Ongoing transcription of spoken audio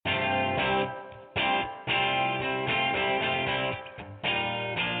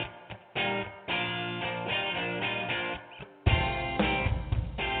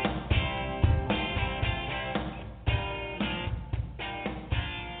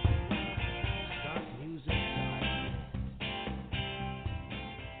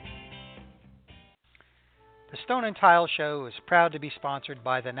The Stone and Tile Show is proud to be sponsored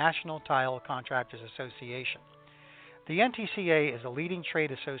by the National Tile Contractors Association. The NTCA is a leading trade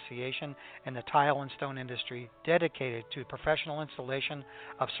association in the tile and stone industry dedicated to professional installation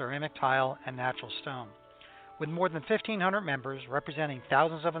of ceramic tile and natural stone. With more than 1,500 members representing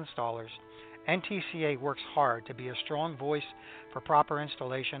thousands of installers, NTCA works hard to be a strong voice for proper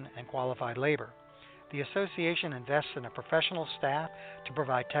installation and qualified labor. The association invests in a professional staff to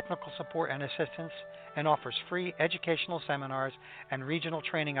provide technical support and assistance and offers free educational seminars and regional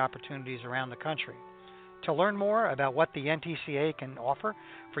training opportunities around the country. To learn more about what the NTCA can offer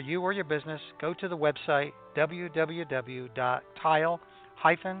for you or your business, go to the website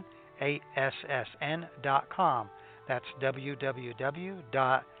www.tile-assn.com. That's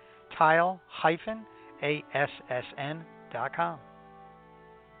www.tile-assn.com.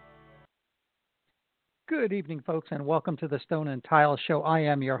 Good evening, folks, and welcome to the Stone and Tile Show. I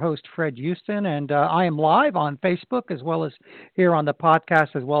am your host, Fred Houston, and I am live on Facebook as well as here on the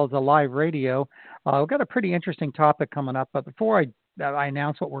podcast as well as the live radio. We've got a pretty interesting topic coming up, but before I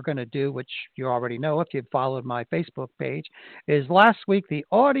announce what we're going to do, which you already know if you've followed my Facebook page, is last week the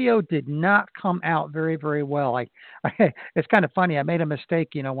audio did not come out very, very well. It's kind of funny. I made a mistake,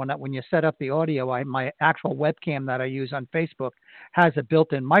 when you set up the audio, my actual webcam that I use on Facebook has a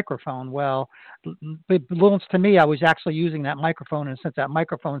built-in microphone. Well, belongs to me, I was actually using that microphone, and since that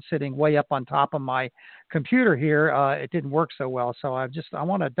microphone's sitting way up on top of my computer here, it didn't work so well. So I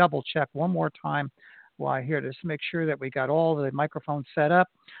want to double check one more time while here, just to make sure that we got all the microphones set up.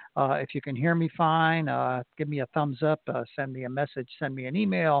 If you can hear me fine, give me a thumbs up, send me a message, send me an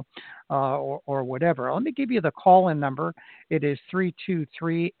email, or whatever. Let me give you the call-in number. It is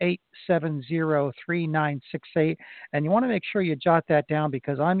 323-870-3968. And you want to make sure you jot that down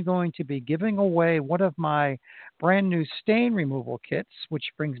because I'm going to be giving away one of my brand new stain removal kits, which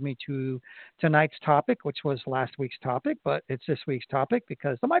brings me to tonight's topic, which was last week's topic, but it's this week's topic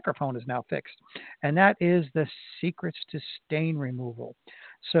because the microphone is now fixed. And that is the secrets to stain removal.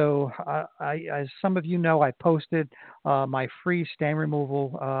 So as some of you know, I posted my free stain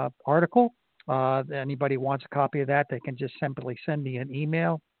removal article. Anybody wants a copy of that, they can just simply send me an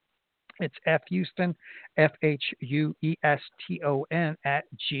email. It's fhouston, FHUESTON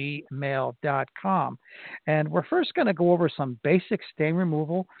 @gmail.com. And we're first going to go over some basic stain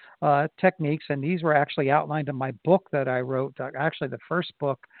removal techniques. And these were actually outlined in my book that I wrote, actually the first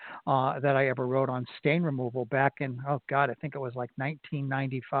book that I ever wrote on stain removal back in, I think it was like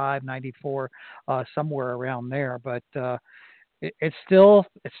 1995, 94, somewhere around there. But it's still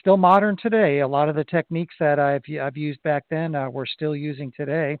modern today. A lot of the techniques that I've used back then we're still using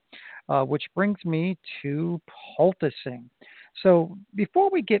today, which brings me to poulticing. So before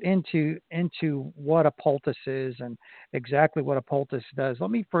we get into what a poultice is and exactly what a poultice does,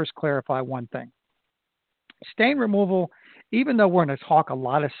 let me first clarify one thing. Stain removal, even though we're going to talk a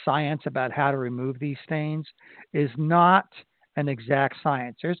lot of science about how to remove these stains, is not an exact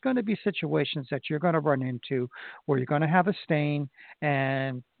science. There's going to be situations that you're going to run into where you're going to have a stain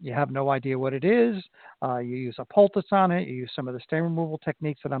and you have no idea what it is. You use a poultice on it. You use some of the stain removal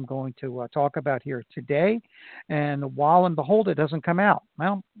techniques that I'm going to talk about here today. And while and behold, it doesn't come out.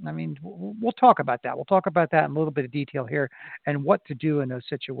 Well, I mean, we'll talk about that. We'll talk about that in a little bit of detail here and what to do in those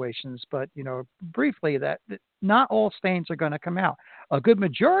situations. But, briefly, that not all stains are going to come out. A good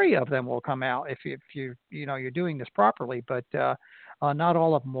majority of them will come out if you're doing this properly, but not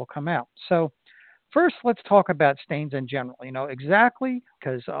all of them will come out. So first, let's talk about stains in general. Exactly,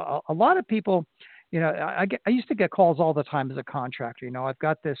 because a lot of people, I used to get calls all the time as a contractor. I've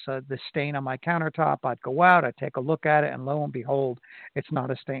got this stain on my countertop. I'd go out, I'd take a look at it, and lo and behold, it's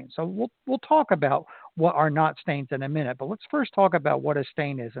not a stain. So we'll talk about what are not stains in a minute. But let's first talk about what a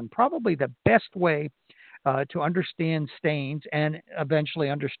stain is, and probably the best way to understand stains and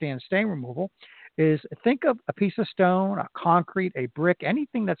eventually understand stain removal is think of a piece of stone, a concrete, a brick,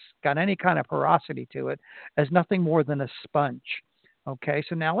 anything that's got any kind of porosity to it as nothing more than a sponge. Okay,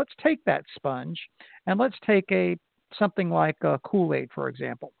 so now let's take that sponge and let's take something like Kool-Aid, for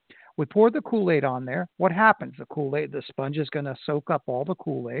example. We pour the Kool-Aid on there. What happens? The sponge is going to soak up all the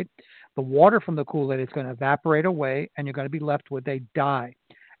Kool-Aid. The water from the Kool-Aid is going to evaporate away, and you're going to be left with a dye.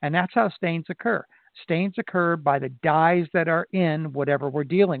 And that's how stains occur. Stains occur by the dyes that are in whatever we're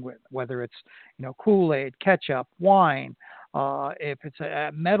dealing with, whether it's Kool-Aid, ketchup, wine, if it's a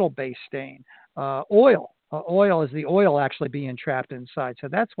metal-based stain, oil. Oil is the oil actually being trapped inside. So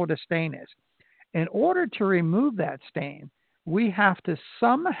that's what a stain is. In order to remove that stain, we have to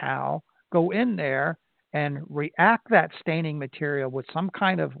somehow go in there and react that staining material with some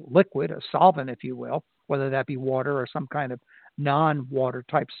kind of liquid, a solvent, if you will, whether that be water or some kind of non-water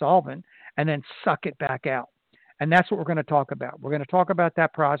type solvent, and then suck it back out. And that's what we're going to talk about. We're going to talk about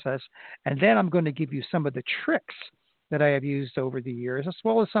that process, and then I'm going to give you some of the tricks that I have used over the years, as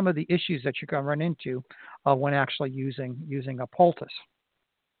well as some of the issues that you're going to run into when actually using a poultice.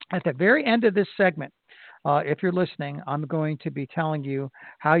 At the very end of this segment, if you're listening, I'm going to be telling you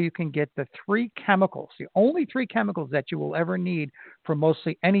how you can get the three chemicals, the only three chemicals that you will ever need for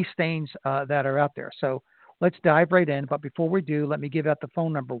mostly any stains that are out there. So let's dive right in. But before we do, let me give out the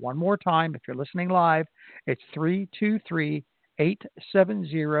phone number one more time. If you're listening live, it's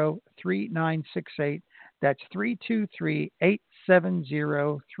 323-870-3968. That's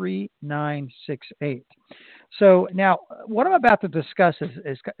 323-870-3968. So now, what I'm about to discuss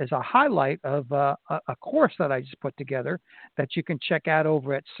is a highlight of a course that I just put together that you can check out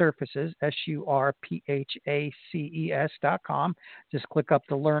over at Surfaces, surpaces.com. Just click up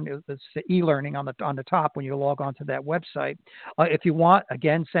the it's the e-learning on the top when you log on to that website. If you want,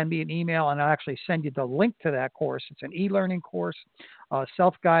 again, send me an email and I'll actually send you the link to that course. It's an e-learning course,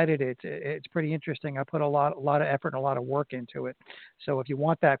 self-guided. It's pretty interesting. I put a lot of effort and a lot of work into it. So if you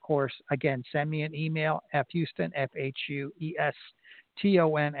want that course, again, send me an email, Fhueston, Fhueston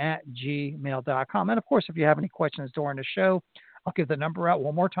 @gmail.com. And of course, if you have any questions during the show, I'll give the number out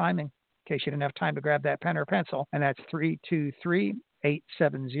one more time in case you didn't have time to grab that pen or pencil. And that's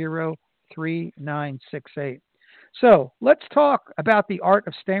 323-870-3968. So let's talk about the art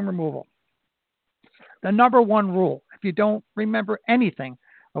of stain removal. The number one rule, if you don't remember anything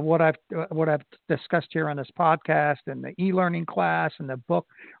of what I've discussed here on this podcast and the e-learning class and the book,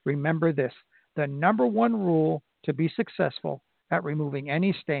 remember this: the number one rule to be successful at removing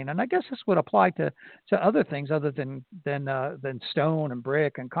any stain, and I guess this would apply to other things other than stone and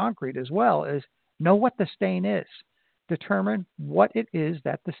brick and concrete as well, is know what the stain is. Determine what it is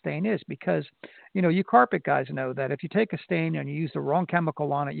that the stain is, because you carpet guys know that if you take a stain and you use the wrong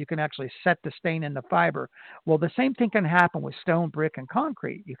chemical on it, you can actually set the stain in the fiber. Well, the same thing can happen with stone, brick, and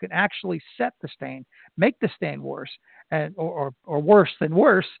concrete. You can actually set the stain, make the stain worse, and or worse than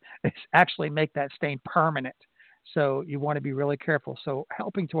worse is actually make that stain permanent. So you want to be really careful. So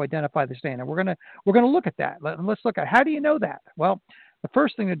helping to identify the stain, and we're gonna look at that. Let's look at how do you know that. Well, the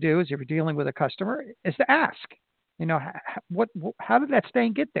first thing to do is, if you're dealing with a customer, is to ask. How did that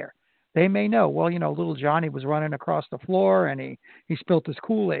stain get there? They may know, well, little Johnny was running across the floor and he spilt his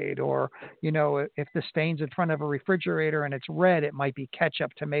Kool-Aid, or, if the stain's in front of a refrigerator and it's red, it might be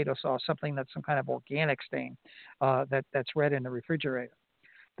ketchup, tomato sauce, something that's some kind of organic stain that's red in the refrigerator.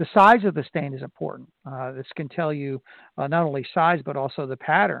 The size of the stain is important. This can tell you not only size, but also the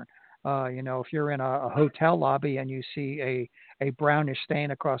pattern. If you're in a hotel lobby and you see a brownish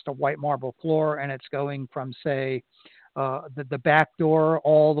stain across the white marble floor, and it's going from, say, the back door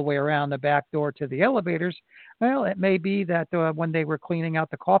all the way around the back door to the elevators, well, it may be that when they were cleaning out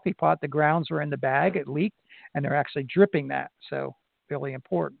the coffee pot, the grounds were in the bag, it leaked, and they're actually dripping that. So really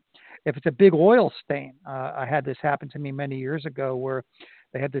important. If it's a big oil stain, I had this happen to me many years ago, where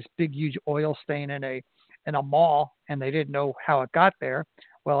they had this big, huge oil stain in a mall, and they didn't know how it got there.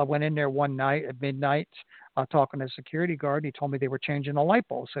 Well, I went in there one night at midnight, talking to a security guard. He told me they were changing a light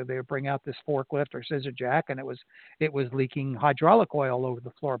bulb, so they would bring out this forklift or scissor jack, and it was leaking hydraulic oil over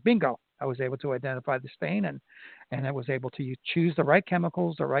the floor. Bingo! I was able to identify the stain, and I was able to choose the right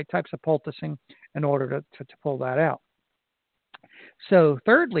chemicals, the right types of poulticing in order to pull that out. So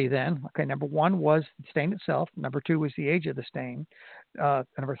thirdly then, okay, number one was the stain itself. Number two was the age of the stain.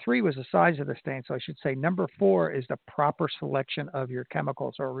 Number three was the size of the stain. So I should say number four is the proper selection of your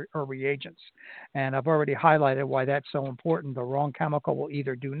chemicals or reagents. And I've already highlighted why that's so important. The wrong chemical will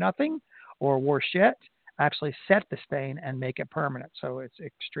either do nothing, or worse yet, actually set the stain and make it permanent. So it's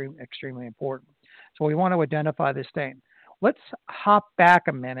extremely important. So we want to identify the stain. Let's hop back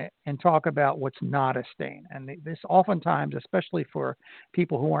a minute and talk about what's not a stain. And this oftentimes, especially for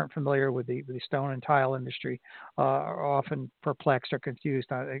people who aren't familiar with the stone and tile industry, are often perplexed or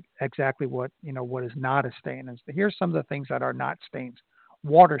confused on exactly what is not a stain. And here's some of the things that are not stains.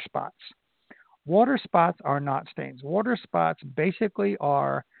 Water spots. Water spots are not stains. Water spots basically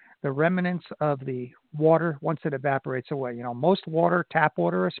are the remnants of the water once it evaporates away. Most water, tap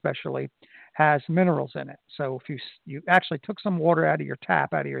water especially, has minerals in it. So if you actually took some water out of your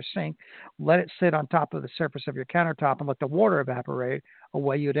tap, out of your sink, let it sit on top of the surface of your countertop and let the water evaporate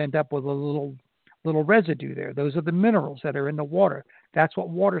away, you'd end up with a little residue there. Those are the minerals that are in the water. That's what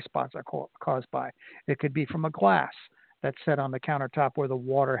water spots are caused by. It could be from a glass that's set on the countertop where the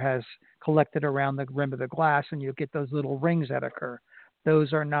water has collected around the rim of the glass, and you get those little rings that occur.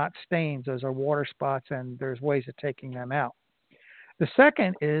 Those are not stains. Those are water spots, and there's ways of taking them out. The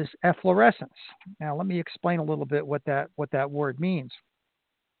second is efflorescence. Now, let me explain a little bit what that word means.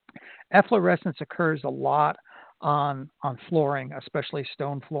 Efflorescence occurs a lot on flooring, especially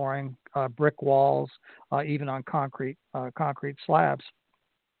stone flooring, brick walls, even on concrete slabs.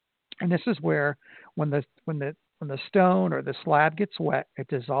 And this is where when the stone or the slab gets wet, it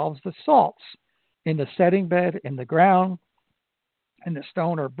dissolves the salts in the setting bed, in the ground, in the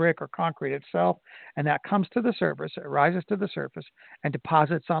stone or brick or concrete itself, and that comes to the surface. It rises to the surface and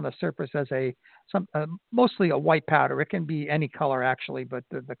deposits on the surface as mostly a white powder. It can be any color actually, but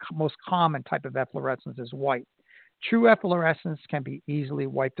the most common type of efflorescence is white. True efflorescence can be easily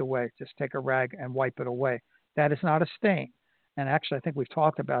wiped away. Just take a rag and wipe it away. That is not a stain. And actually, I think we've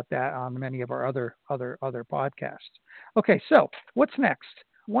talked about that on many of our other podcasts. Okay, so what's next?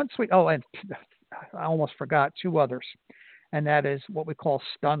 And I almost forgot two others, and that is what we call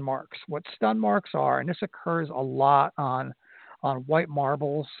stun marks. What stun marks are, and this occurs a lot on white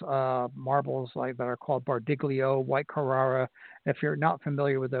marbles, marbles like that are called Bardiglio, white Carrara. If you're not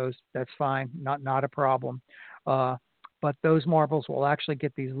familiar with those, that's fine, not a problem. Uh, but those marbles will actually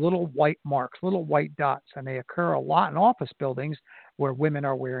get these little white marks, little white dots, and they occur a lot in office buildings where women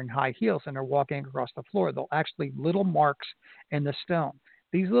are wearing high heels and they're walking across the floor. They'll actually little marks in the stone.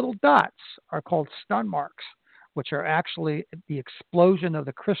 These little dots are called stun marks, which are actually the explosion of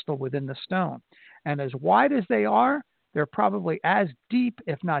the crystal within the stone. And as wide as they are, they're probably as deep,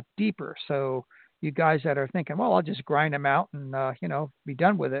 if not deeper. So you guys that are thinking, well, I'll just grind them out and, be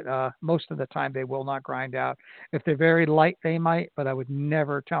done with it. Most of the time they will not grind out. If they're very light, they might, but I would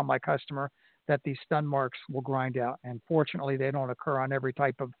never tell my customer that these stun marks will grind out. And fortunately, they don't occur on every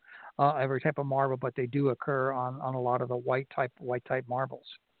type of marble, but they do occur on a lot of the white type marbles.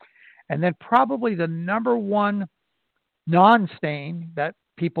 And then probably the number one non-stain that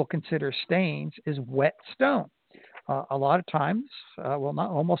people consider stains is wet stone. A lot of times, not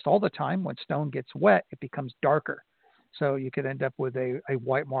almost all the time, when stone gets wet, it becomes darker. So you could end up with a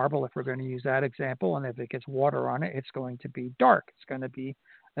white marble if we're going to use that example. And if it gets water on it, it's going to be dark. It's going to be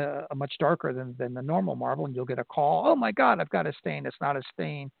much darker than the normal marble. And you'll get a call, oh my God, I've got a stain. It's not a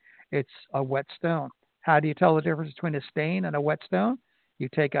stain. It's a wet stone. How do you tell the difference between a stain and a wet stone? You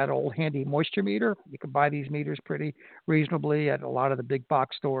take out an old handy moisture meter. You can buy these meters pretty reasonably at a lot of the big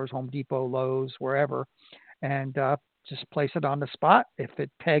box stores, Home Depot, Lowe's, wherever. And just place it on the spot. If it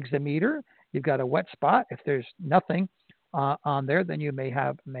pegs the meter, you've got a wet spot. If there's nothing on there, then you may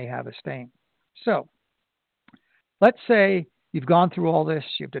have a stain. So let's say you've gone through all this.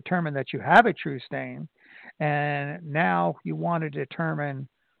 You've determined that you have a true stain, and now you want to determine,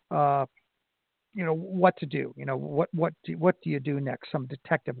 what to do. What do you do next? Some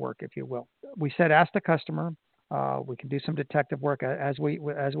detective work, if you will. We said ask the customer. We can do some detective work as we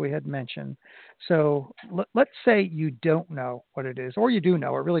had mentioned. So let's say you don't know what it is, or you do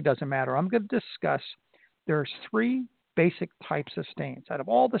know. It really doesn't matter. I'm going to discuss. There's three basic types of stains. Out of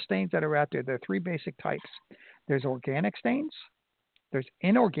all the stains that are out there, there are three basic types. There's organic stains, there's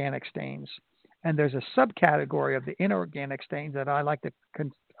inorganic stains, and there's a subcategory of the inorganic stains that I like to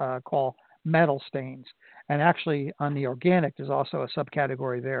call metal stains. And actually, on the organic, there's also a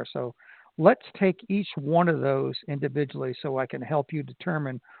subcategory there. So let's take each one of those individually so I can help you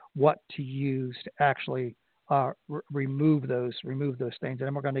determine what to use to actually remove those stains. And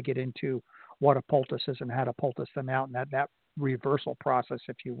then we're going to get into what a poultice is and how to poultice them out and that reversal process,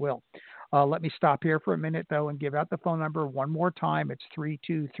 if you will. Let me stop here for a minute, though, and give out the phone number one more time. It's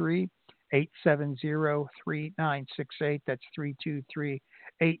 323-870-3968. That's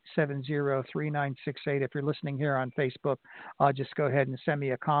 323-870-3968. If you're listening here on Facebook, just go ahead and send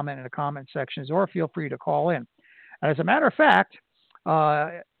me a comment in the comment sections, or feel free to call in. And as a matter of fact,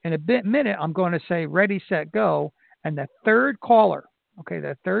 in a minute, I'm going to say ready, set, go. And the third caller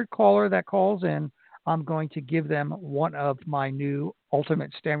that calls in, I'm going to give them one of my new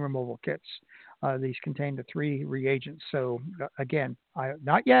Ultimate Stain Removal Kits. These contain the three reagents. So again,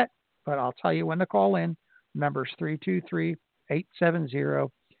 not yet, but I'll tell you when to call in. Number's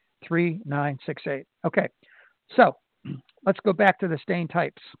 323-870-3968. Okay, so let's go back to the stain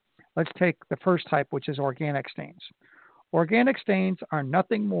types. Let's take the first type, which is organic stains. Organic stains are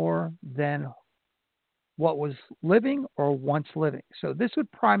nothing more than what was living or once living. So this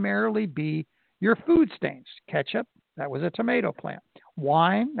would primarily be your food stains. Ketchup, that was a tomato plant.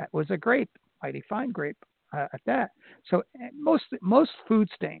 Wine, that was a grape, mighty fine grape at that. So most food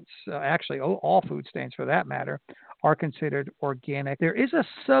stains, actually all food stains for that matter, are considered organic. There is a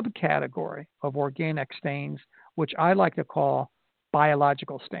subcategory of organic stains, which I like to call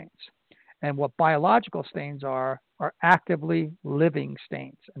biological stains. And what biological stains are actively living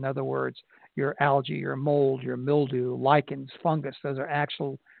stains. In other words, your algae, your mold, your mildew, lichens, fungus, those are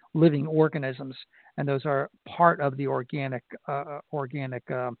actual living organisms, and those are part of the organic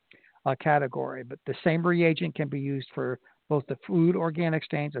category. But the same reagent can be used for both the food organic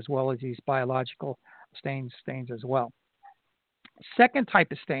stains as well as these biological stains as well. Second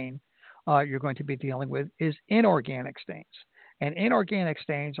type of stain you're going to be dealing with is inorganic stains. And inorganic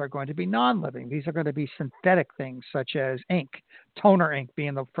stains are going to be non-living. These are going to be synthetic things such as ink, toner ink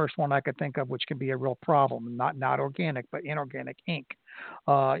being the first one I could think of, which can be a real problem. Not organic, but inorganic ink.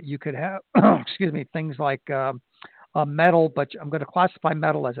 You could have, excuse me, things like metal, but I'm going to classify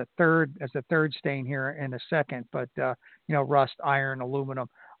metal as a third stain here in a second. But rust, iron, aluminum,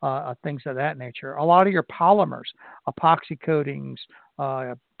 things of that nature. A lot of your polymers, epoxy coatings,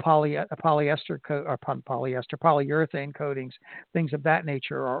 polyurethane coatings, things of that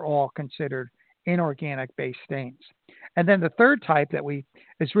nature are all considered inorganic based stains. And then the third type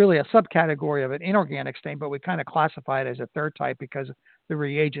is really a subcategory of an inorganic stain, but we kind of classify it as a third type because the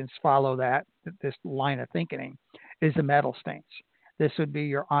reagents follow this line of thinking, is the metal stains. This would be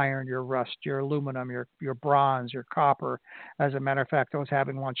your iron, your rust, your aluminum, your bronze, your copper. As a matter of fact, I was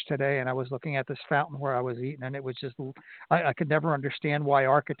having lunch today and I was looking at this fountain where I was eating, and it was just, I could never understand why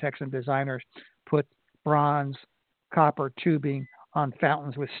architects and designers put bronze, copper tubing on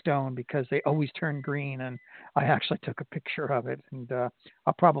fountains with stone, because they always turn green. And I actually took a picture of it, and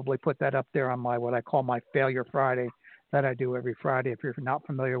I'll probably put that up there on what I call my Failure Friday that I do every Friday. If you're not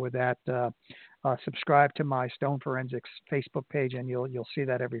familiar with that, subscribe to my Stone Forensics Facebook page, and you'll see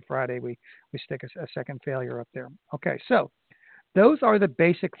that every Friday we stick a second failure up there. Okay, so those are the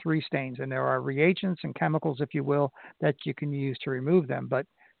basic three stains, and there are reagents and chemicals, if you will, that you can use to remove them. But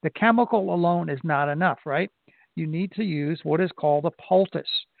the chemical alone is not enough, right? You need to use what is called a poultice.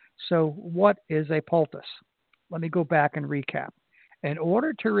 So what is a poultice? Let me go back and recap. In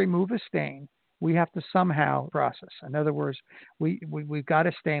order to remove a stain, we have to somehow process. In other words, we've got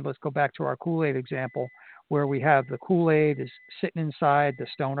a stain. Let's go back to our Kool-Aid example, where we have the Kool-Aid is sitting inside the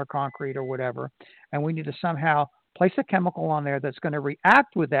stone or concrete or whatever, and we need to somehow place a chemical on there that's going to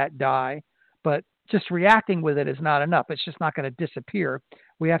react with that dye, but just reacting with it is not enough. It's just not going to disappear.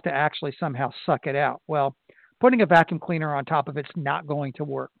 We have to actually somehow suck it out. Well, putting a vacuum cleaner on top of it's not going to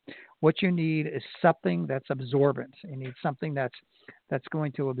work. What you need is something that's absorbent. You need something that's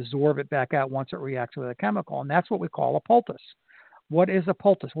going to absorb it back out once it reacts with a chemical, and that's what we call a poultice. What is a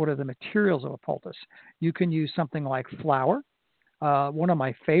poultice? What are the materials of a poultice? You can use something like flour. One of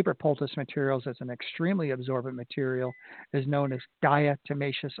my favorite poultice materials is an extremely absorbent material is known as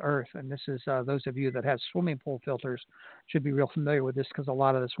diatomaceous earth. And this is those of you that have swimming pool filters should be real familiar with this, because a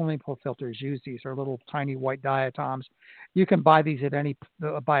lot of the swimming pool filters use these. They're little tiny white diatoms. You can buy these at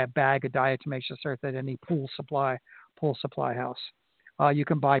buy a bag of diatomaceous earth at any pool supply house. You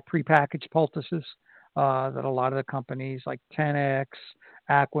can buy prepackaged poultices that a lot of the companies like 10X,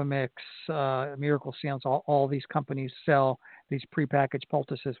 Aquamix, Miracle Sealants, all these companies sell these prepackaged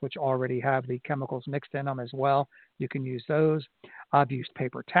poultices, which already have the chemicals mixed in them as well. You can use those. I've used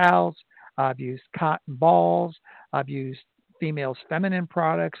paper towels. I've used cotton balls. I've used females' feminine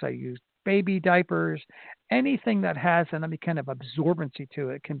products. I use baby diapers. Anything that has any kind of absorbency to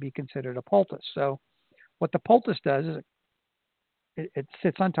it can be considered a poultice. So what the poultice does is it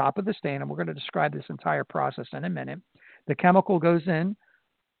sits on top of the stain, and we're going to describe this entire process in a minute. The chemical goes in,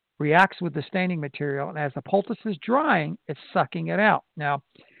 reacts with the staining material, and as the poultice is drying, it's sucking it out. Now,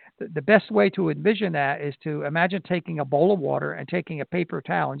 the best way to envision that is to imagine taking a bowl of water and taking a paper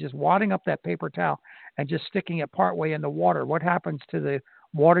towel and just wadding up that paper towel and just sticking it partway in the water. What happens to the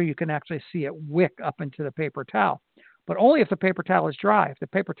water? You can actually see it wick up into the paper towel, but only if the paper towel is dry. If the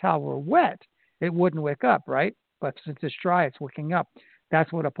paper towel were wet, it wouldn't wick up, right? But since it's dry, it's wicking up.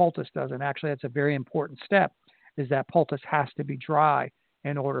 That's what a poultice does, and actually that's a very important step, is that poultice has to be dry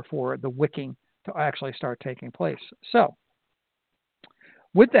in order for the wicking to actually start taking place. So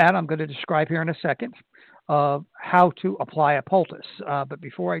with that, I'm going to describe here in a second how to apply a poultice. But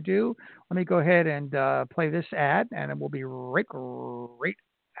before I do, let me go ahead and play this ad, and it will be right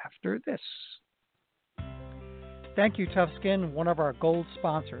after this. Thank you, Tough Skin, one of our gold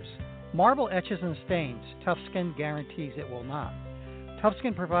sponsors. Marble etches and stains. Tough Skin guarantees it will not. Tough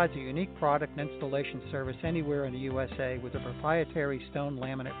Skin provides a unique product and installation service anywhere in the USA with their proprietary stone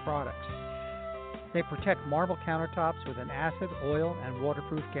laminate products. They protect marble countertops with an acid, oil, and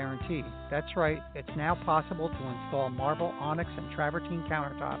waterproof guarantee. That's right, it's now possible to install marble, onyx, and travertine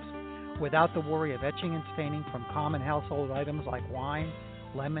countertops without the worry of etching and staining from common household items like wine,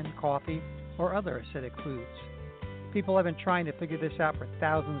 lemon, coffee, or other acidic foods. People have been trying to figure this out for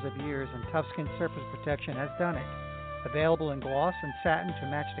thousands of years, and Tough Skin Surface Protection has done it. Available in gloss and satin to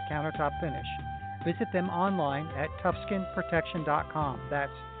match the countertop finish. Visit them online at toughskinprotection.com.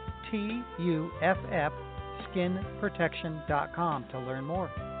 That's TUFF skinprotection.com to learn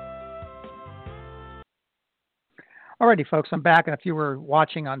more. Alrighty, folks, I'm back, and if you were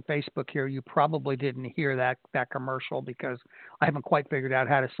watching on Facebook here, you probably didn't hear that commercial because I haven't quite figured out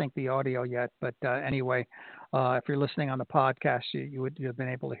how to sync the audio yet. But anyway, if you're listening on the podcast, you would have been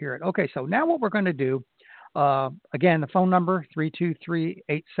able to hear it. Okay, so now what we're going to do, again, the phone number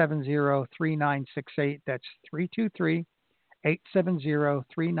 323-870-3968. That's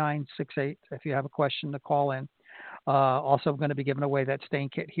 323-870-3968. If you have a question to call in. Also, going to be giving away that stain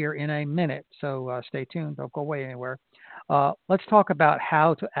kit here in a minute, so stay tuned. Don't go away anywhere. Let's talk about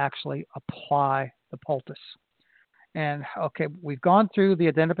how to actually apply the poultice. And okay, we've gone through the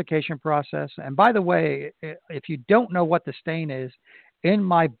identification process. And by the way, if you don't know what the stain is, in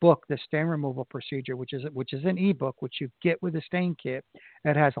my book, The Stain Removal Procedure, which is an ebook, which you get with the stain kit,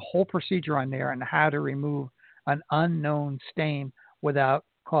 it has a whole procedure on there on how to remove an unknown stain without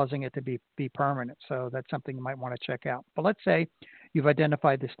causing it to be permanent. So that's something you might want to check out. But let's say you've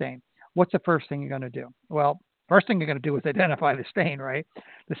identified the stain. What's the first thing you're going to do? Well, first thing you're going to do is identify the stain, right?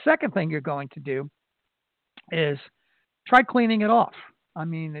 The second thing you're going to do is try cleaning it off. I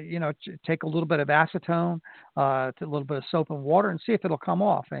mean, take a little bit of acetone, a little bit of soap and water, and see if it'll come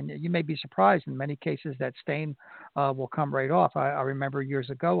off. And you may be surprised. In many cases, that stain will come right off. I remember years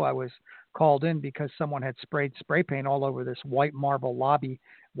ago, I was called in because someone had sprayed spray paint all over this white marble lobby,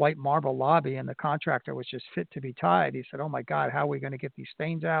 and the contractor was just fit to be tied. He said, "Oh my God, how are we going to get these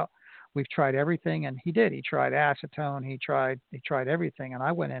stains out? We've tried everything," and he did. He tried acetone. He tried everything, and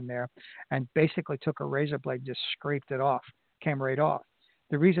I went in there and basically took a razor blade, just scraped it off, came right off.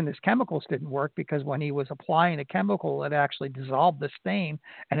 The reason his chemicals didn't work because when he was applying a chemical, it actually dissolved the stain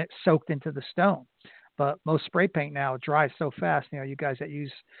and it soaked into the stone. But most spray paint now dries so fast. You guys that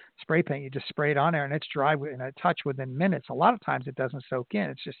use spray paint, you just spray it on there and it's dry in a touch within minutes. A lot of times it doesn't soak in;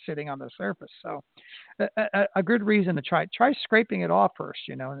 it's just sitting on the surface. So, a good reason to try scraping it off first.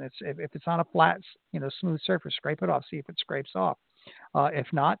 And if it's on a flat, smooth surface, scrape it off. See if it scrapes off. If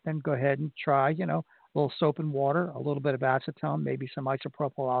not, then go ahead and try. A little soap and water, a little bit of acetone, maybe some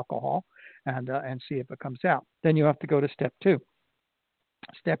isopropyl alcohol, and see if it comes out. Then you have to go to step 2.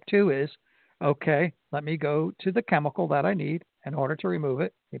 Step 2 is, okay, let me go to the chemical that I need in order to remove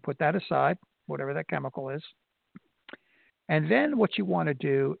it. You put that aside, whatever that chemical is. And then what you want to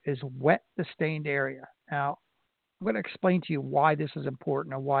do is wet the stained area. Now, I'm going to explain to you why this is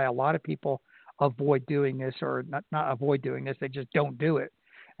important and why a lot of people avoid doing this, or not avoid doing this, they just don't do it.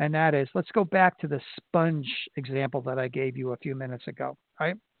 And that is, let's go back to the sponge example that I gave you a few minutes ago,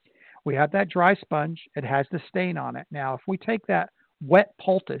 right? We have that dry sponge. It has the stain on it. Now, if we take that wet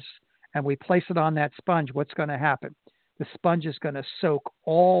poultice and we place it on that sponge, what's going to happen? The sponge is going to soak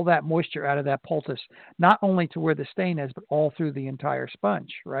all that moisture out of that poultice, not only to where the stain is, but all through the entire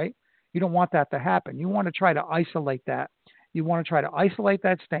sponge, right? You don't want that to happen. You want to try to isolate that. You want to try to isolate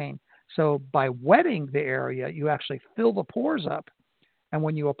that stain. So by wetting the area, you actually fill the pores up. And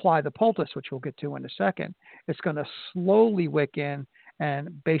when you apply the poultice, which we'll get to in a second, it's going to slowly wick in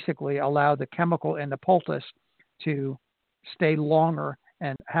and basically allow the chemical in the poultice to stay longer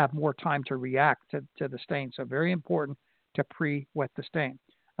and have more time to react to the stain. So very important to pre-wet the stain.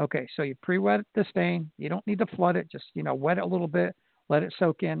 Okay, so you pre-wet the stain. You don't need to flood it. Just, wet it a little bit. Let it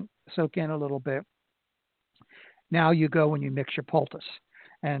soak in a little bit. Now you go and you mix your poultice.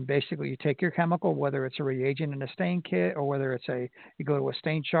 And basically, you take your chemical, whether it's a reagent in a stain kit or whether it's you go to a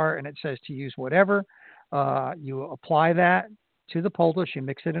stain chart and it says to use whatever, you apply that to the poultice, you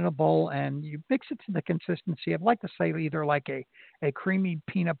mix it in a bowl, and you mix it to the consistency of, like to say, either like a creamy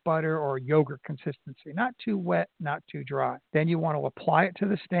peanut butter or yogurt consistency, not too wet, not too dry. Then you want to apply it to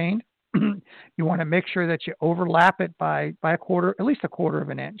the stain. You want to make sure that you overlap it by a quarter, at least a quarter of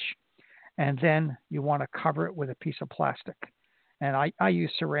an inch. And then you want to cover it with a piece of plastic. And I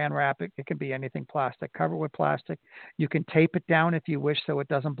use saran wrap. It can be anything plastic. Cover it with plastic. You can tape it down if you wish so it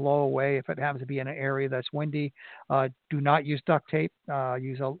doesn't blow away if it happens to be in an area that's windy. Do not use duct tape.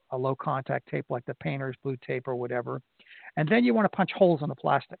 Use a low contact tape like the painter's blue tape or whatever. And then you want to punch holes in the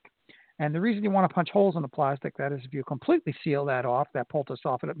plastic. And the reason you want to punch holes in the plastic, that is if you completely seal that poultice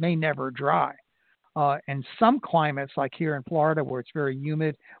off, it may never dry. In some climates, like here in Florida, where it's very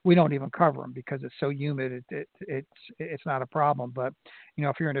humid, we don't even cover them because it's so humid. It's not a problem. But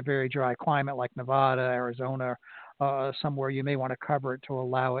if you're in a very dry climate like Nevada, Arizona, somewhere, you may want to cover it to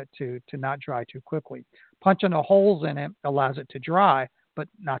allow it to not dry too quickly. Punching the holes in it allows it to dry, but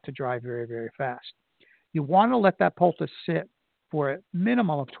not to dry very, very fast. You want to let that poultice sit for a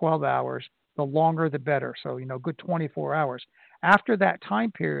minimum of 12 hours. The longer, the better. So good 24 hours. After that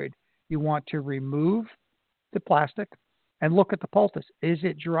time period, you want to remove the plastic and look at the poultice. Is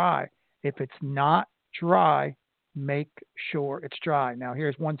it dry? If it's not dry, make sure it's dry. Now,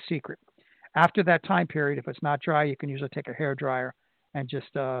 here's one secret. After that time period, if it's not dry, you can usually take a hair dryer and just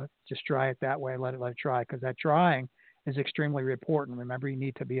dry it that way. Let it dry, because that drying is extremely important. Remember, you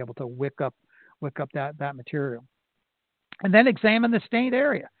need to be able to wick up that material, and then examine the stained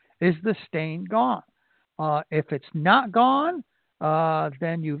area. Is the stain gone? If it's not gone,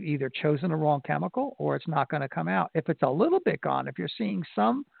 then you've either chosen the wrong chemical or it's not going to come out. If it's a little bit gone, if you're seeing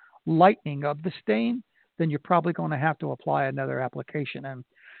some lightening of the stain, then you're probably going to have to apply another application. And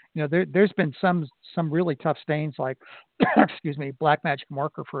there's been some really tough stains, like excuse me, Black Magic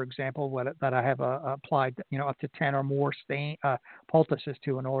Marker, for example, that I have applied up to 10 or more poultices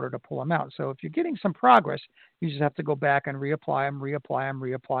to in order to pull them out. So if you're getting some progress, you just have to go back and reapply them,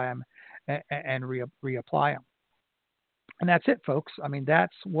 and reapply them. And that's it, folks. I mean,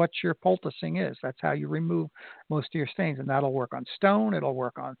 that's what your poulticing is. That's how you remove most of your stains. And that'll work on stone. It'll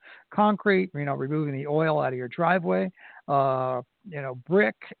work on concrete, removing the oil out of your driveway,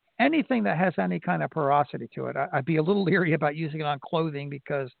 brick, anything that has any kind of porosity to it. I'd be a little leery about using it on clothing,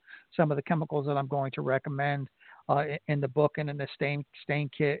 because some of the chemicals that I'm going to recommend in the book and in the stain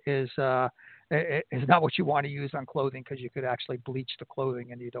kit is not what you want to use on clothing, because you could actually bleach the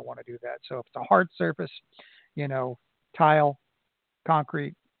clothing, and you don't want to do that. So if it's a hard surface, tile,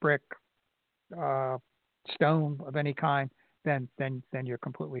 concrete, brick, stone of any kind, then you're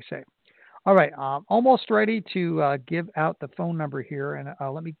completely safe. All right, almost ready to give out the phone number here, and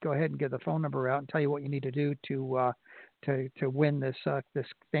let me go ahead and give the phone number out and tell you what you need to do to win this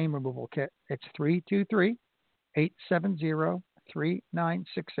stain removal kit. It's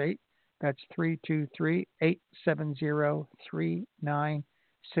 323-870-3968. That's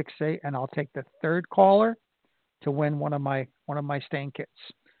 323-870-3968, and I'll take the third caller to win one of my stain kits.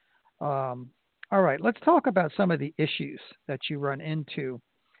 All right, let's talk about some of the issues that you run into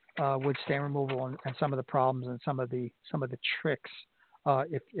with stain removal, and some of the problems, and some of the tricks,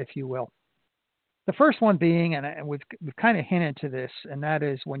 if you will. The first one being, and we've kind of hinted to this, and that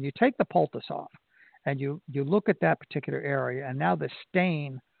is when you take the poultice off and you look at that particular area, and now the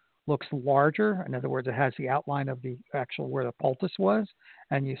stain looks larger. In other words, it has the outline of the actual where the poultice was,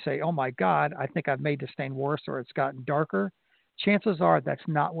 and you say, oh my God, I think I've made the stain worse, or it's gotten darker. Chances are that's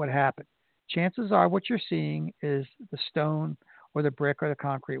not what happened. Chances are what you're seeing is the stone or the brick or the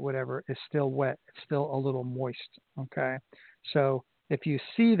concrete, whatever, is still wet. It's still a little moist. Okay. So if you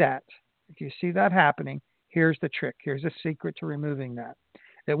see that happening, here's the trick. Here's the secret to removing that.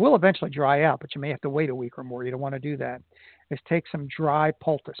 It will eventually dry out, but you may have to wait a week or more. You don't want to do that. Is take some dry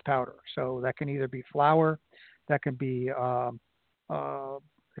poultice powder. So that can either be flour, that can be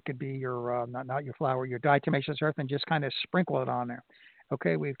it could be your not your flour, your diatomaceous earth, and just kind of sprinkle it on there.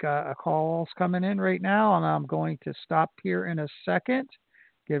 Okay, we've got a calls coming in right now, and I'm going to stop here in a second.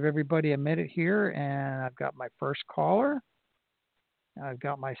 Give everybody a minute here, and I've got my first caller. I've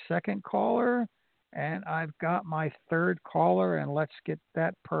got my second caller, and I've got my third caller, and let's get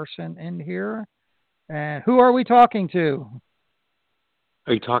that person in here. And who are we talking to?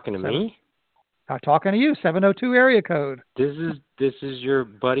 Are you talking to me? I'm talking to you, 702 area code. This is your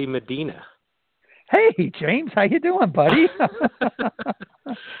buddy Medina. Hey, James, how you doing, buddy?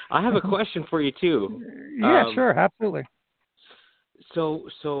 I have a question for you too. Yeah, sure, absolutely. So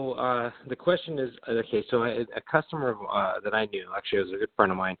the question is, okay, so a customer that I knew, actually it was a good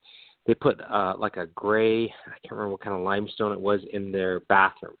friend of mine, they put like a gray, I can't remember what kind of limestone it was, in their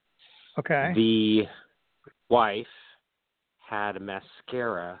bathroom. Okay. The wife had a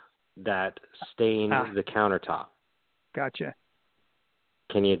mascara that stained the countertop. Gotcha.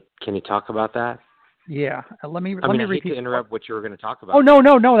 Can you talk about that? Yeah. Let me I repeat. hate to interrupt what you were going to talk about. Oh, no.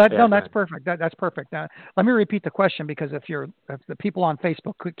 That's perfect. That's perfect. Let me repeat the question, because if the people on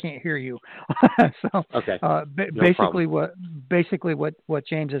Facebook can't hear you. So okay. Basically what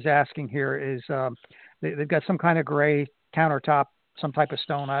James is asking here is they've got some kind of gray countertop, some type of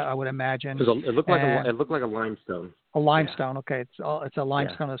stone, I would imagine. It looked like a limestone. A limestone. Yeah. Okay. It's a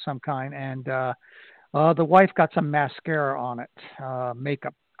limestone of some kind, and the wife got some mascara on it,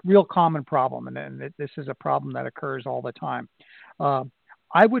 makeup. Real common problem, and this is a problem that occurs all the time.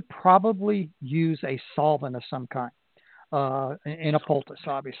 I would probably use a solvent of some kind in a poultice,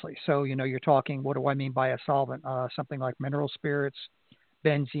 obviously. So, you're talking, what do I mean by a solvent? Something like mineral spirits,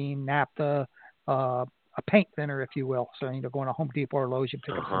 benzene, naphtha, a paint thinner, if you will. So, going to Home Depot or Lowe's, you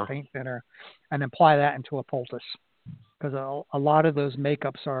pick up some paint thinner and apply that into a poultice. Because a lot of those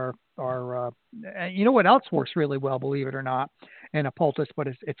makeups are what else works really well, believe it or not, in a poultice, but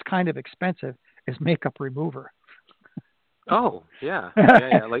it's kind of expensive, is makeup remover. Oh, yeah.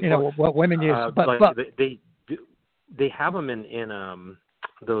 Yeah. Like, what women use. But they have them in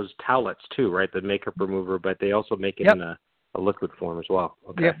those towelettes too, right? The makeup remover, but they also make it in a a liquid form as well.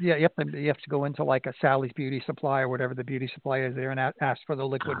 Okay. Yep, yeah, yep. And you have to go into like a Sally's Beauty Supply or whatever the beauty supply is there, and ask for the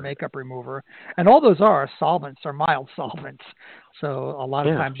liquid makeup remover. And all those are solvents or mild solvents. So a lot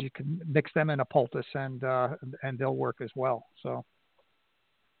of Yeah. times you can mix them in a poultice, and they'll work as well. So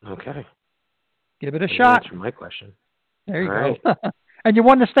Okay. give it a Well, you shot. answered my question. There All you go. right. And you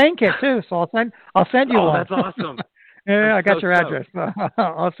won the stain kit too, so I'll send you Oh, one. that's awesome. Yeah, I'm I got so your address. stoked.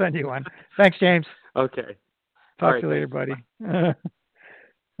 I'll send you one. Thanks, James. Okay. All Talk right. to you later, Thanks. buddy. Bye.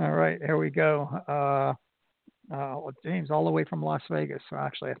 All right, here we go. James, all the way from Las Vegas. Well,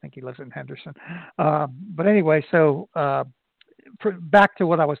 actually, I think he lives in Henderson. But anyway, so back to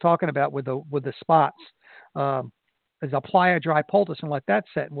what I was talking about with the spots. Um, is apply a dry poultice and let that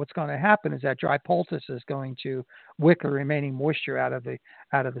set. And what's going to happen is that dry poultice is going to wick the remaining moisture out of the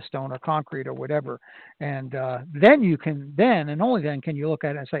stone or concrete or whatever. And then you can and only then can you look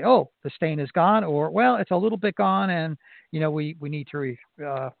at it and say, oh, the stain is gone, or well, it's a little bit gone, and we need to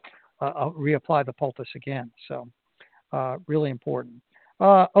reapply the poultice again. So really important.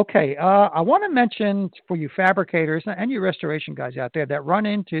 Okay, I want to mention for you fabricators and you restoration guys out there that run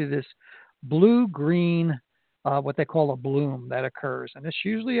into this blue-green, what they call a bloom that occurs. And this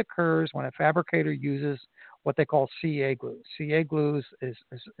usually occurs when a fabricator uses what they call CA glue. CA glue is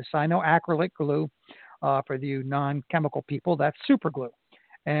cyanoacrylate glue. For you non-chemical people, that's super glue.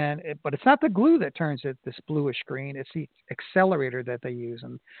 But it's not the glue that turns it this bluish green. It's the accelerator that they use.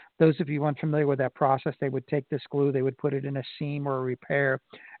 And those of you unfamiliar with that process, they would take this glue, they would put it in a seam or a repair,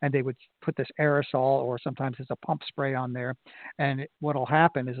 and they would put this aerosol or sometimes it's a pump spray on there. And what will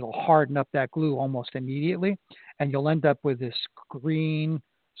happen is it'll harden up that glue almost immediately, and you'll end up with this green,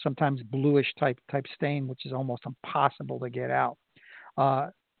 sometimes bluish type stain, which is almost impossible to get out.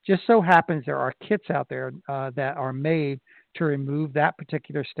 Just so happens there are kits out there that are made to remove that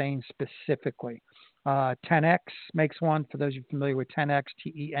particular stain specifically. 10X makes one. For those of you familiar with 10X,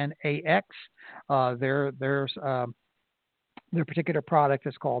 TENAX, their particular product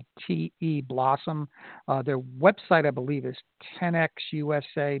is called TE Blossom. Their website, I believe, is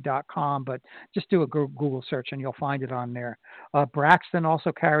 10xusa.com, but just do a Google search and you'll find it on there. Braxton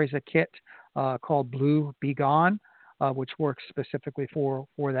also carries a kit called Blue Be Gone, which works specifically for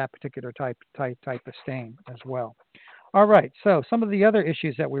that particular type of stain as well. All right, so some of the other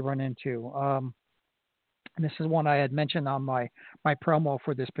issues that we run into, and this is one I had mentioned on my promo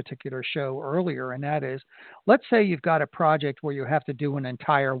for this particular show earlier, and that is, let's say you've got a project where you have to do an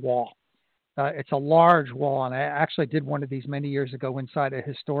entire wall. It's a large wall, and I actually did one of these many years ago inside a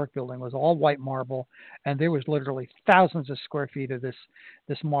historic building. It was all white marble, and there was literally thousands of square feet of this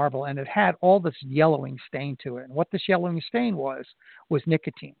marble, and it had all this yellowing stain to it. And what this yellowing stain was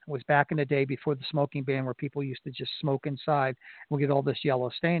nicotine. It was back in the day before the smoking ban, where people used to just smoke inside and we get all this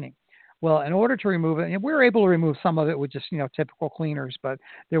yellow staining. Well, in order to remove it, and we were able to remove some of it with just typical cleaners, but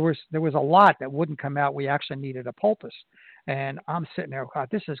there was a lot that wouldn't come out. We actually needed a poultice, and I'm sitting there, God,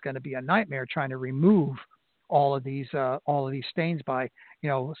 this is going to be a nightmare trying to remove all of these stains by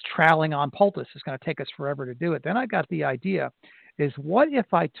troweling on poultice. It's going to take us forever to do it. Then I got the idea: is what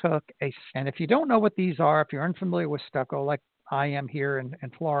if I took and if you don't know what these are, if you're unfamiliar with stucco, like I am here in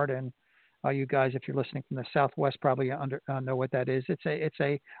Florida, and you guys, if you're listening from the Southwest, probably know what that is. It's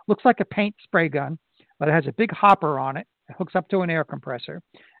a looks like a paint spray gun, but it has a big hopper on it. It hooks up to an air compressor,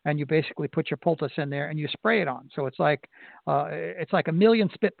 and you basically put your poultice in there and you spray it on. So it's like a million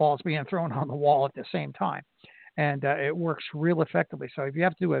spitballs being thrown on the wall at the same time, and it works real effectively. So if you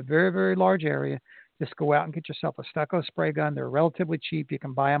have to do a very, very large area, just go out and get yourself a stucco spray gun. They're relatively cheap. You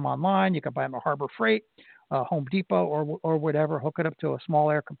can buy them online. You can buy them at Harbor Freight, Home Depot, or whatever. Hook it up to a small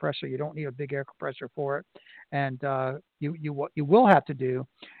air compressor. You don't need a big air compressor for it. And what you will have to do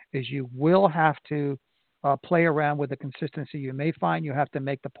is you will have to play around with the consistency. You may find you have to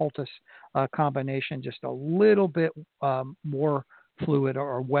make the poultice combination just a little bit more fluid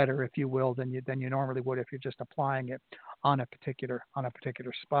or wetter, if you will, than you normally would if you're just applying it on a particular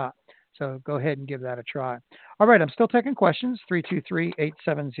spot. So go ahead and give that a try. All right, I'm still taking questions,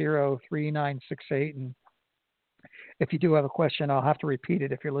 323-870-3968. And if you do have a question, I'll have to repeat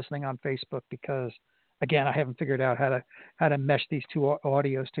it if you're listening on Facebook, because again, I haven't figured out how to mesh these two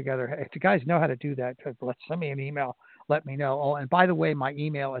audios together. If you guys know how to do that, send me an email. Let me know. Oh, and by the way, my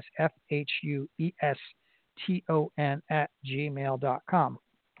email is FHUESTON@gmail.com.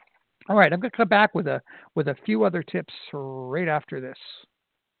 All right, I'm going to come back with a few other tips right after this.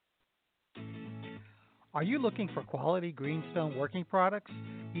 Are you looking for quality greenstone working products?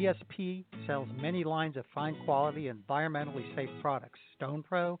 ESP sells many lines of fine quality, environmentally safe products. Stone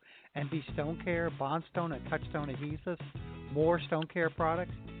Pro, NB Stone Care, Bondstone and Touchstone adhesives, more Stone Care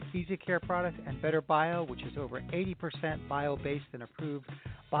products. Easy Care product, and Better Bio, which is over 80% bio-based and approved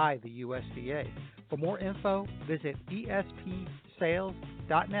by the USDA. For more info, visit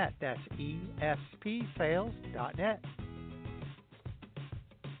espsales.net. That's espsales.net.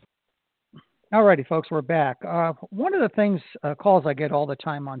 Alrighty, folks, we're back. One of the things, calls I get all the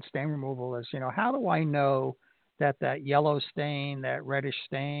time on stain removal is, how do I know that yellow stain, that reddish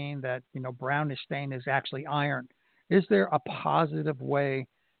stain, that, brownish stain is actually iron? Is there a positive way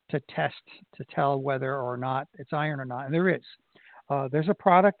to test to tell whether or not it's iron or not? And there is. There's a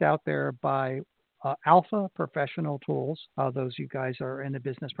product out there by Alpha Professional Tools. Those you guys are in the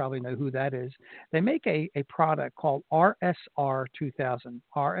business probably know who that is. They make a product called RSR 2000.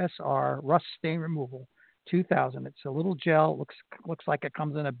 RSR, Rust Stain Removal 2000. It's a little gel. Looks like it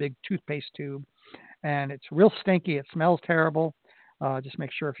comes in a big toothpaste tube, and it's real stinky. It smells terrible. Just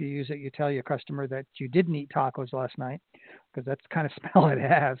make sure if you use it, you tell your customer that you didn't eat tacos last night, because that's the kind of smell it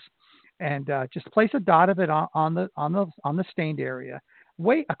has. And just place a dot of it on the stained area.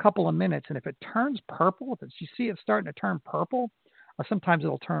 Wait a couple of minutes, and if it turns purple, if you see it starting to turn purple, sometimes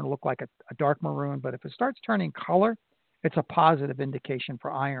it'll look like a dark maroon. But if it starts turning color, it's a positive indication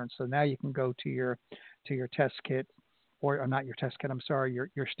for iron. So now you can go to your test kit, or not your test kit. I'm sorry,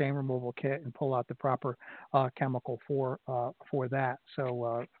 your stain removal kit, and pull out the proper chemical for that.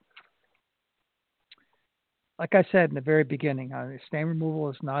 So. Like I said in the very beginning, stain removal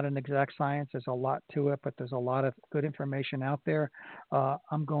is not an exact science. There's a lot to it, but there's a lot of good information out there.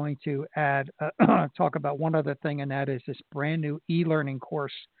 I'm going to talk about one other thing, and that is this brand new e-learning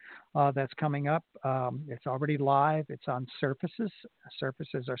course that's coming up. It's already live. It's on Surfaces.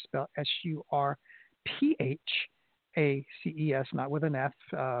 Surfaces are spelled SURPHACES, not with an F.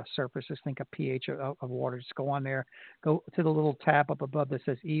 Surfaces, think of pH of water. Just go on there, go to the little tab up above that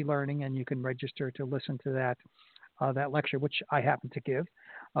says e-learning, and you can register to listen to that lecture, which I happen to give.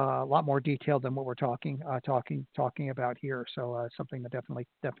 A lot more detailed than what we're talking about here. So something to definitely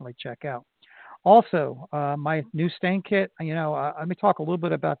check out. Also, my new stain kit, let me talk a little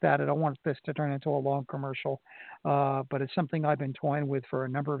bit about that. I don't want this to turn into a long commercial, but it's something I've been toying with for a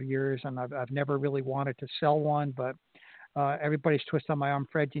number of years, and I've never really wanted to sell one, but everybody's twisting my arm.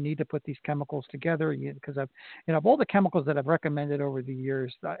 Fred, you need to put these chemicals together, because of all the chemicals that I've recommended over the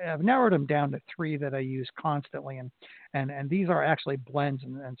years, I've narrowed them down to 3 that I use constantly, and these are actually blends,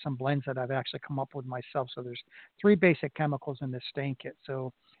 and some blends that I've actually come up with myself. So there's 3 basic chemicals in this stain kit.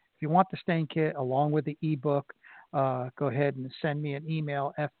 So if you want the stain kit along with the ebook, go ahead and send me an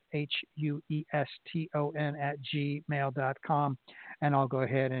email, FHUESTON@gmail.com, and I'll go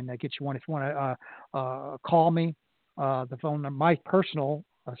ahead and get you one. If you want to call me, the phone number, my personal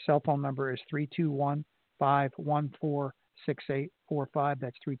cell phone number is 321-514-6845.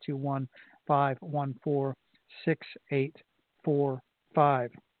 That's 321-514-6845.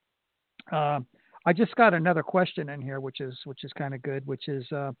 I just got another question in here, which is kind of good, which is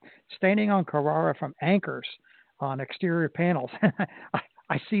staining on Carrara from anchors on exterior panels.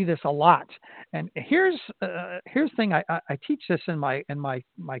 I see this a lot, and here's the thing. I teach this in my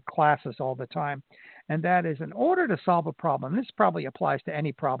classes all the time, and that is, in order to solve a problem, this probably applies to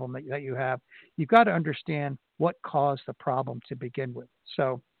any problem that you have, you've got to understand what caused the problem to begin with.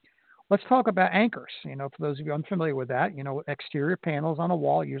 So let's talk about anchors. For those of you unfamiliar with that, exterior panels on a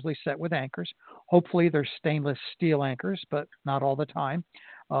wall usually set with anchors. Hopefully they're stainless steel anchors, but not all the time.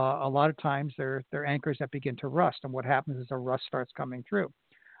 A lot of times they're anchors that begin to rust, and what happens is the rust starts coming through.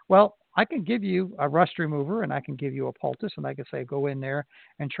 Well, I can give you a rust remover, and I can give you a poultice, and I can say, go in there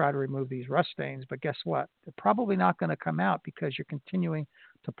and try to remove these rust stains. But guess what? They're probably not going to come out, because you're continuing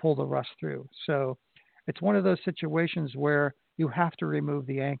to pull the rust through. So it's one of those situations where you have to remove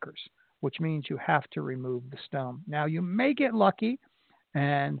the anchors, which means you have to remove the stone. Now, you may get lucky,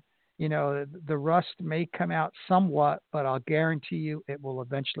 and the rust may come out somewhat, but I'll guarantee you it will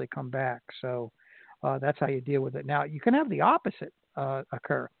eventually come back. So that's how you deal with it. Now, you can have the opposite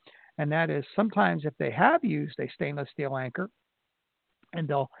occur, and that is, sometimes if they have used a stainless steel anchor and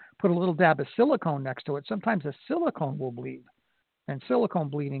they'll put a little dab of silicone next to it, sometimes the silicone will bleed, and silicone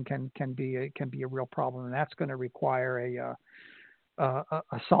bleeding can be a real problem, and that's going to require a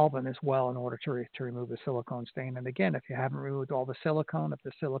solvent as well in order to remove the silicone stain. And again, if you haven't removed all the silicone, if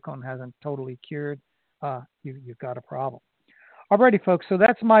the silicone hasn't totally cured, you've got a problem. Alrighty, folks. So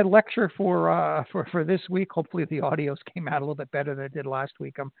that's my lecture for this week. Hopefully the audios came out a little bit better than it did last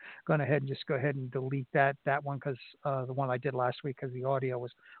week. I'm going to go ahead and delete that one, because the one I did last week, because the audio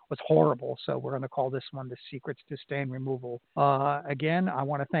was horrible. So we're going to call this one The Secrets to Stain Removal. Again, I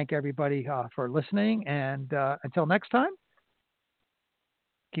want to thank everybody for listening, and until next time,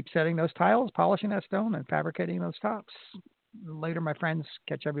 keep setting those tiles, polishing that stone, and fabricating those tops. later, my friends.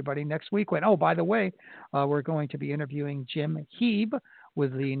 Catch everybody next week. Oh, by the way, we're going to be interviewing Jim Heeb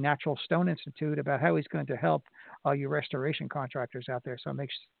with the Natural Stone Institute about how he's going to help you restoration contractors out there. So make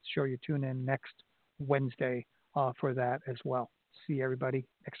sure you tune in next Wednesday for that as well. See everybody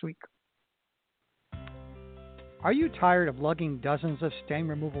next week. Are you tired of lugging dozens of stain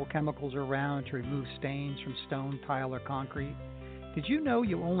removal chemicals around to remove stains from stone, tile, or concrete? Did you know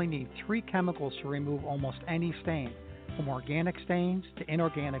you only need 3 chemicals to remove almost any stain? From organic stains to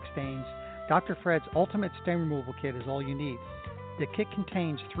inorganic stains, Dr. Fred's Ultimate Stain Removal Kit is all you need. The kit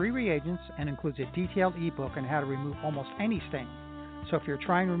contains 3 reagents and includes a detailed ebook on how to remove almost any stain. So if you're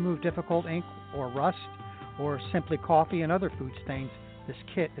trying to remove difficult ink or rust or simply coffee and other food stains, this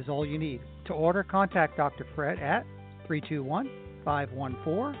kit is all you need. To order, contact Dr. Fred at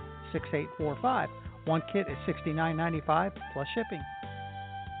 321-514-6845. One kit is $69.95 plus shipping.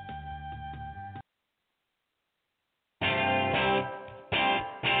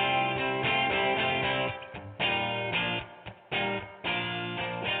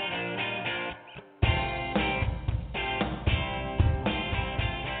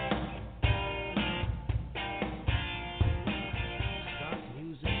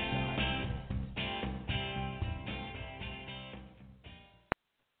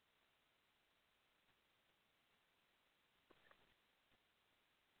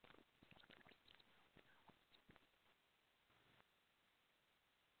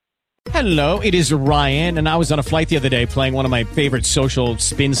 Hello, it is Ryan, and I was on a flight the other day playing one of my favorite social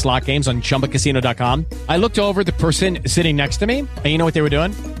spin slot games on ChumbaCasino.com. I looked over at the person sitting next to me, and you know what they were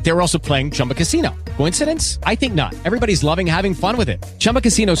doing? They were also playing Chumba Casino. Coincidence? I think not. Everybody's loving having fun with it. Chumba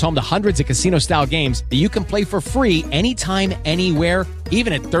Casino is home to hundreds of casino-style games that you can play for free anytime, anywhere,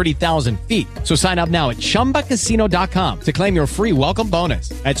 even at 30,000 feet. So sign up now at ChumbaCasino.com to claim your free welcome bonus.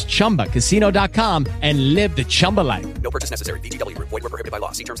 That's ChumbaCasino.com and live the Chumba life. No purchase necessary. VGW. Void where prohibited by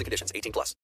law. See terms and conditions. 18+.